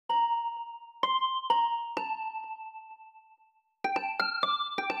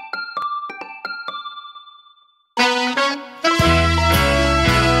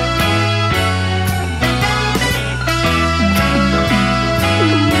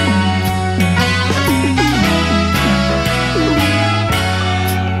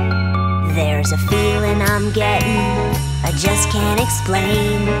I'm getting, I just can't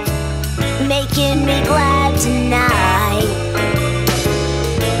explain, making me glad tonight.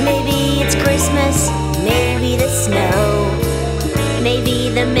 Maybe it's Christmas, maybe the snow, maybe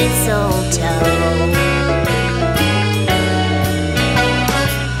the mistletoe.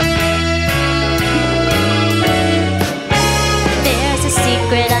 There's a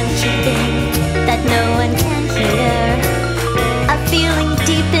secret I'm keeping that no one can hear, a feeling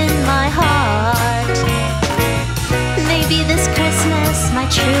deep in my heart. Maybe this Christmas my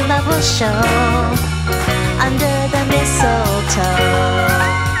true love will show under the mistletoe.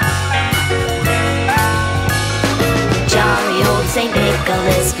 Jolly old St.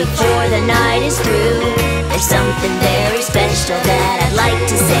 Nicholas, before the night is through, there's something very special that I'd like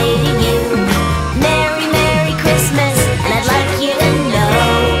to say to you. Merry, Merry Christmas, and I'd like you to know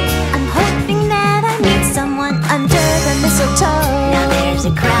I'm hoping that I meet someone under the mistletoe. Now there's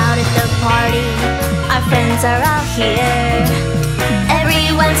a crowd at the party, our friends are all here,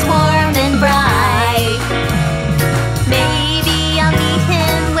 everyone's warm and bright. Maybe I'll meet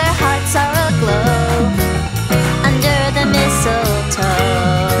him where hearts are aglow, under the mistletoe.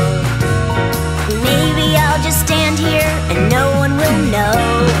 Maybe I'll just stand here and no one will know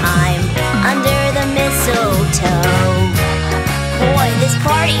I'm under the mistletoe. Boy, this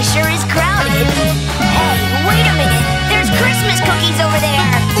party sure is crowded. Hey, wait a minute, there's Christmas cookies over there.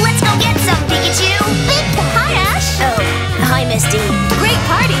 Let's go get some, Pikachu. Hi, Ash. Oh, hi, Misty. Great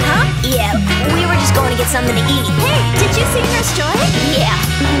party, huh? Yeah, we were just going to get something to eat. Hey, did you see Nurse Joy? Yeah,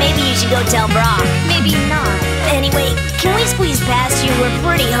 maybe you should go tell Brock. Maybe not. Anyway, can we squeeze past you? We're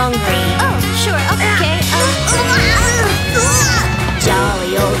pretty hungry. Oh, sure, okay.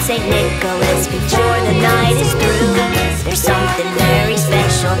 Jolly old St. Nicholas, before the night is through, there's something very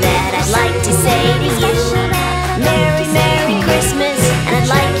special that I'd like to say to you. Merry, Merry Christmas, and I'd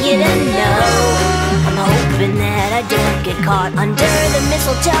like you to know I'm hoping that I don't get caught under the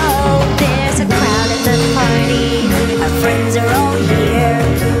mistletoe. There's a crowd at the party, our friends are all here,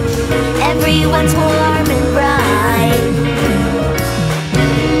 everyone's warm and bright.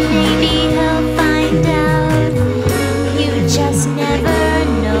 Maybe he'll find out, you just never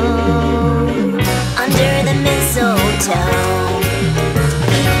know, under the mistletoe.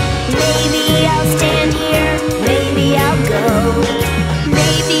 Maybe I'll stand here, maybe I'll go,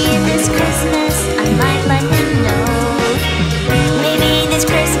 maybe this Christmas I might let him know. Maybe this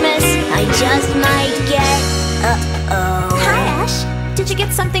Christmas I just might get, Hi, Ash. Did you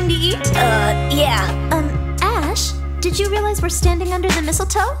get something to eat? Yeah. Ash, did you realize we're standing under the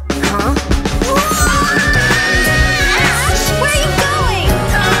mistletoe? Huh? Ash, where are you going?